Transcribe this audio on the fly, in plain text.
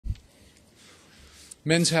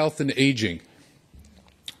Men's health and aging.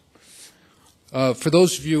 For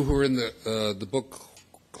those of you who are in the book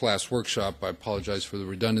class workshop, I apologize for the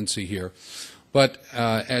redundancy here, but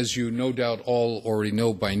as you no doubt all already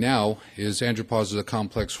know by now, is andropause is a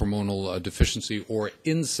complex hormonal deficiency or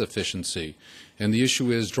insufficiency. And the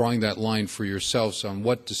issue is drawing that line for yourselves on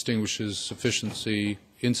what distinguishes sufficiency,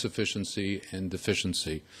 insufficiency, and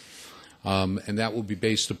deficiency. And that will be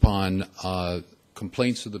based upon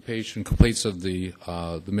complaints of the patient, complaints of the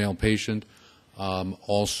male patient,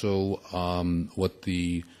 also what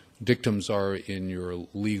the dictums are in your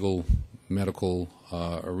legal medical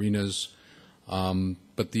arenas.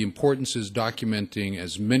 But the importance is documenting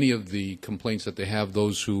as many of the complaints that they have.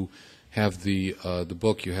 Those who have the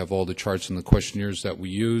book, you have all the charts and the questionnaires that we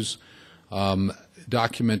use.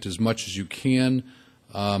 Document as much as you can.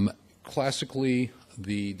 Classically,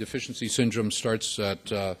 the deficiency syndrome starts at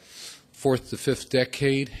 4th to 5th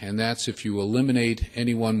decade, and that's if you eliminate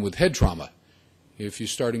anyone with head trauma. If you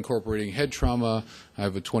start incorporating head trauma, I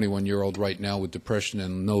have a 21-year-old right now with depression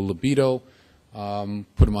and no libido.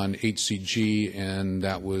 Put him on HCG, and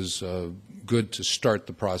that was good to start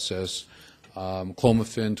the process.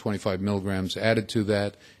 Clomiphene, 25 milligrams added to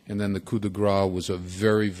that, and then the coup de grace was a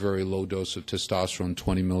very, very low dose of testosterone,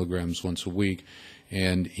 20 milligrams once a week,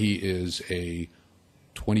 and he is a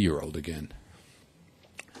 20-year-old again.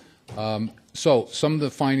 So some of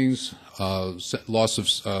the findings,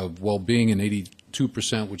 loss of well-being in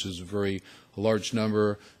 82%, which is a very large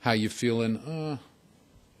number. How you feeling?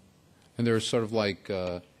 And they're sort of like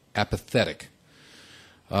apathetic.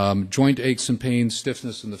 Joint aches and pains,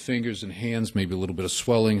 stiffness in the fingers and hands, maybe a little bit of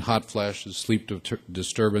swelling, hot flashes, sleep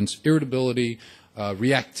disturbance, irritability,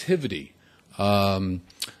 reactivity.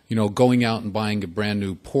 You know, going out and buying a brand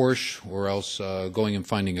new Porsche, or else going and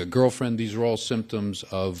finding a girlfriend. These are all symptoms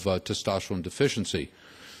of testosterone deficiency.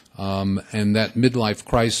 And that midlife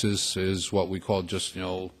crisis is what we call just,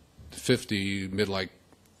 50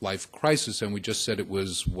 midlife crisis, and we just said it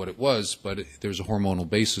was what it was, but there's a hormonal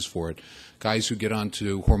basis for it. Guys who get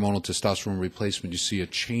onto hormonal testosterone replacement, you see a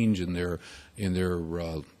change in their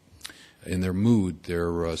mood.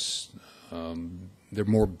 They're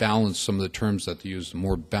more balanced. Some of the terms that they use,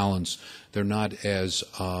 more balanced. They're not as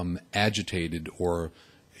agitated or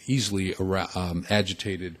easily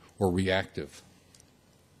agitated or reactive.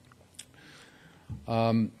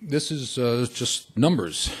 This is just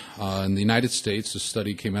numbers. In the United States, the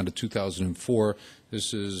study came out of 2004.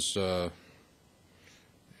 This is and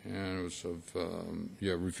it was of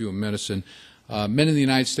Review of Medicine. Men in the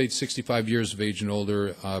United States, 65 years of age and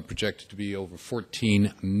older, projected to be over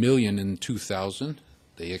 14 million in 2000.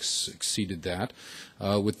 They exceeded that,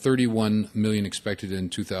 with 31 million expected in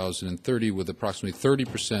 2030, with approximately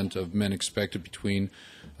 30% of men expected between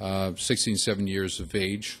 60 and 70 years of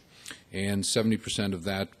age, and 70% of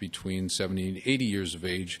that between 70 and 80 years of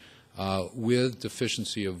age, with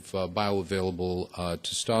deficiency of bioavailable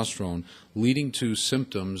testosterone, leading to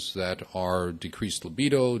symptoms that are decreased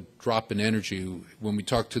libido, drop in energy. When we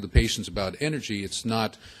talk to the patients about energy, it's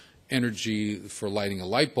not energy for lighting a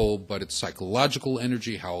light bulb, but it's psychological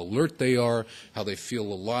energy, how alert they are, how they feel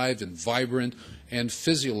alive and vibrant, and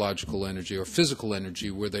physiological energy or physical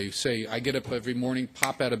energy, where they say, I get up every morning,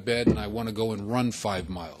 pop out of bed, and I want to go and run 5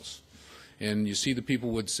 miles. And you see the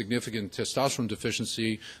people with significant testosterone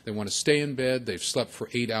deficiency, they want to stay in bed, they've slept for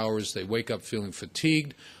 8 hours, they wake up feeling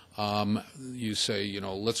fatigued. You say,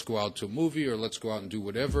 let's go out to a movie or let's go out and do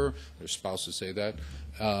whatever. Their spouses say that,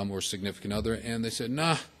 or significant other, and they say,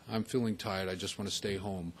 nah, I'm feeling tired, I just want to stay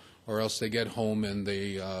home. Or else they get home and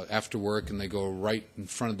they, after work, and they go right in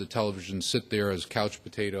front of the television, sit there as couch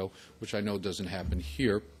potato, which I know doesn't happen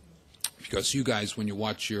here. Because you guys, when you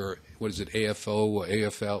watch your, what is it, AFO or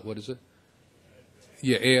AFL, what is it?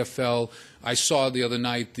 Yeah, AFL. I saw the other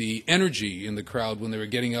night the energy in the crowd when they were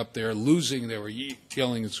getting up there, losing. They were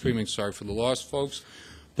yelling and screaming. Sorry for the loss, folks.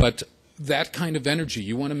 But that kind of energy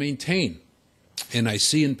you want to maintain. And I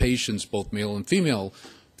see in patients, both male and females,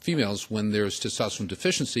 when there's testosterone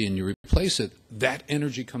deficiency and you replace it, that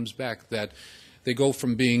energy comes back. That they go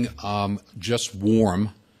from being just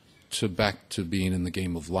warm to back to being in the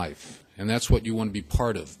game of life. And that's what you want to be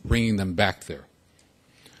part of, bringing them back there.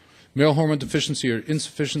 Male hormone deficiency or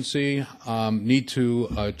insufficiency, need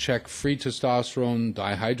to check free testosterone,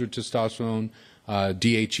 dihydrotestosterone,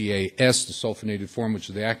 DHEAS, the sulfonated form, which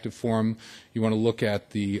is the active form. You want to look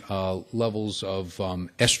at the levels of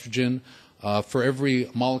estrogen. For every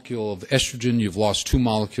molecule of estrogen, you've lost 2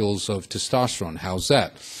 molecules of testosterone. How's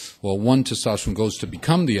that? Well, one testosterone goes to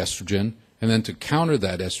become the estrogen, and then to counter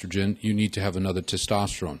that estrogen, you need to have another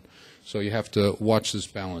testosterone. So you have to watch this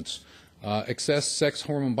balance. Excess sex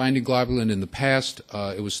hormone-binding globulin. In the past,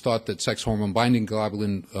 it was thought that sex hormone-binding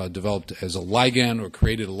globulin developed as a ligand or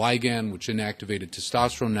created a ligand which inactivated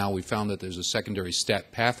testosterone. Now we found that there's a secondary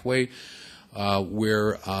STAT pathway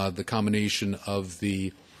where the combination of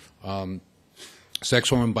the sex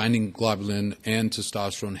hormone-binding globulin and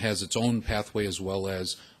testosterone has its own pathway, as well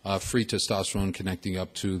as free testosterone connecting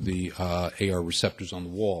up to the AR receptors on the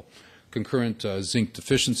wall. Concurrent zinc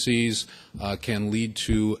deficiencies can lead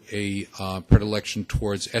to a predilection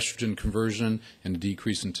towards estrogen conversion and a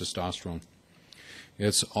decrease in testosterone.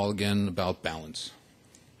 It's all, again, about balance.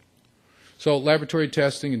 So laboratory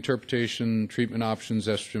testing, interpretation, treatment options,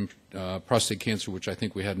 estrogen, prostate cancer, which I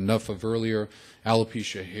think we had enough of earlier,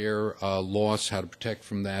 alopecia, hair loss, how to protect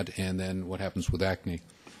from that, and then what happens with acne.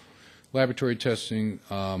 Laboratory testing,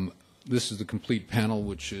 this is the complete panel,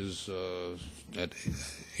 which is at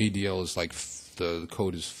ADL is like the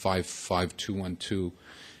code is 55212,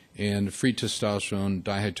 and free testosterone,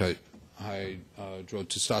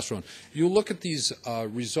 dihydrotestosterone. You look at these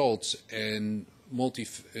results and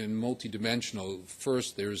multidimensional.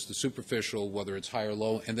 First, there's the superficial, whether it's high or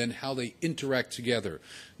low, and then how they interact together.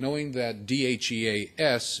 Knowing that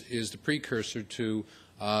DHEAS is the precursor to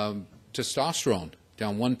testosterone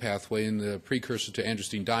down one pathway, and the precursor to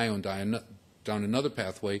androstenedione down another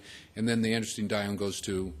pathway, and then the androstenedione goes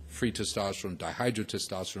to free testosterone,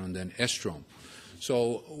 dihydrotestosterone, and then estrone.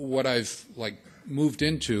 So what I've moved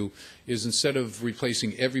into is, instead of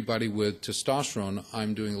replacing everybody with testosterone,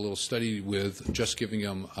 I'm doing a little study with just giving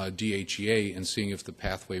them DHEA and seeing if the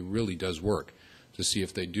pathway really does work, to see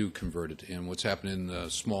if they do convert it. And what's happening in the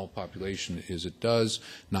small population is it does,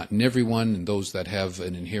 not in everyone, and those that have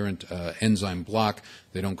an inherent enzyme block,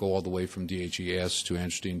 they don't go all the way from DHEAS to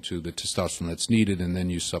androstenedione to the testosterone that's needed, and then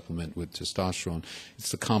you supplement with testosterone.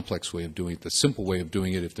 It's the complex way of doing it. The simple way of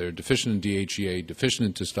doing it, if they're deficient in DHEA, deficient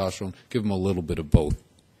in testosterone, give them a little bit of both.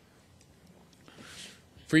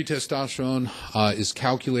 Free testosterone is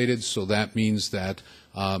calculated, so that means that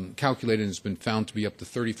calculated has been found to be up to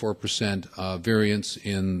 34% variance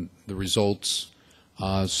in the results.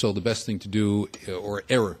 So the best thing to do, or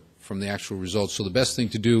error from the actual results, so the best thing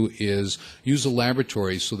to do is use a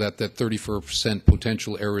laboratory so that that 34%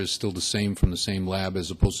 potential error is still the same from the same lab,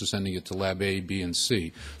 as opposed to sending it to lab A, B, and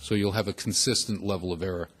C. So you'll have a consistent level of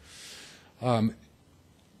error.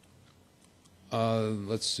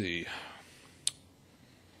 Let's see.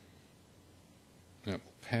 That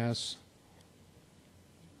will pass.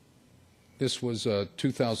 This was a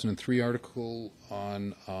 2003 article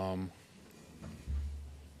on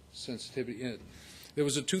sensitivity. There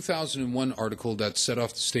was a 2001 article that set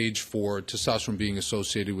off the stage for testosterone being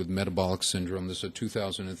associated with metabolic syndrome. There's a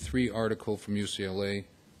 2003 article from UCLA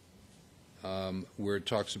where it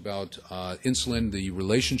talks about insulin, the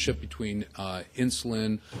relationship between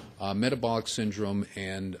insulin, metabolic syndrome,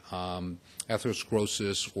 and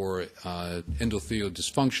atherosclerosis or endothelial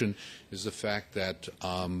dysfunction, is the fact that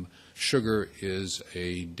sugar is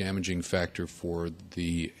a damaging factor for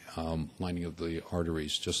the lining of the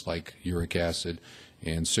arteries, just like uric acid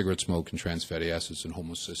and cigarette smoke and trans fatty acids and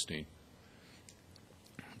homocysteine.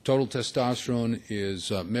 Total testosterone is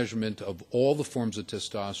a measurement of all the forms of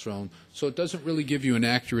testosterone, so it doesn't really give you an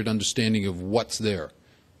accurate understanding of what's there.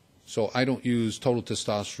 So I don't use total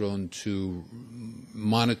testosterone to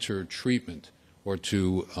monitor treatment or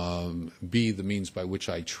to be the means by which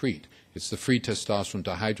I treat. It's the free testosterone,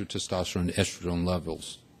 dihydrotestosterone, and estrogen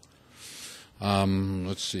levels.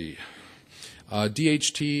 Let's see.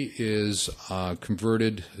 DHT is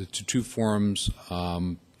converted to two forms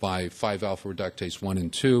by 5-alpha reductase 1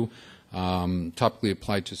 and 2. Topically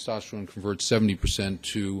applied testosterone converts 70%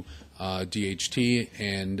 to DHT,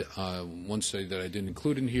 and one study that I didn't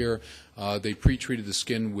include in here, they pre-treated the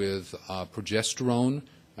skin with progesterone.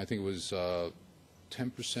 I think it was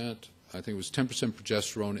 10%. I think it was 10%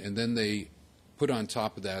 progesterone, and then they put on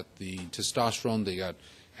top of that the testosterone. They got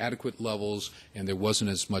adequate levels, and there wasn't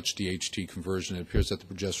as much DHT conversion. It appears that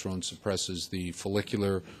the progesterone suppresses the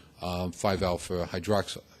follicular 5-alpha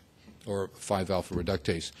hydroxy or 5-alpha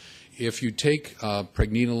reductase. If you take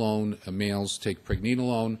pregnenolone, males take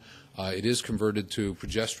pregnenolone, it is converted to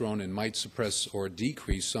progesterone and might suppress or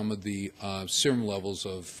decrease some of the serum levels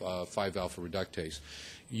of 5-alpha reductase.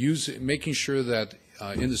 Making sure that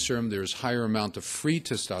in the serum there's higher amount of free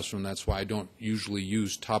testosterone. That's why I don't usually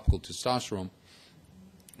use topical testosterone,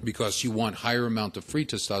 because you want higher amount of free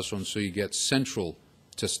testosterone so you get central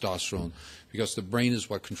testosterone, because the brain is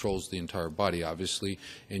what controls the entire body, obviously,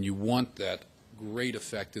 and you want that great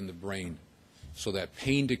effect in the brain so that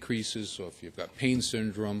pain decreases. So if you've got pain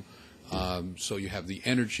syndrome, so you have the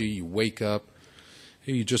energy, you wake up,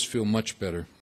 you just feel much better.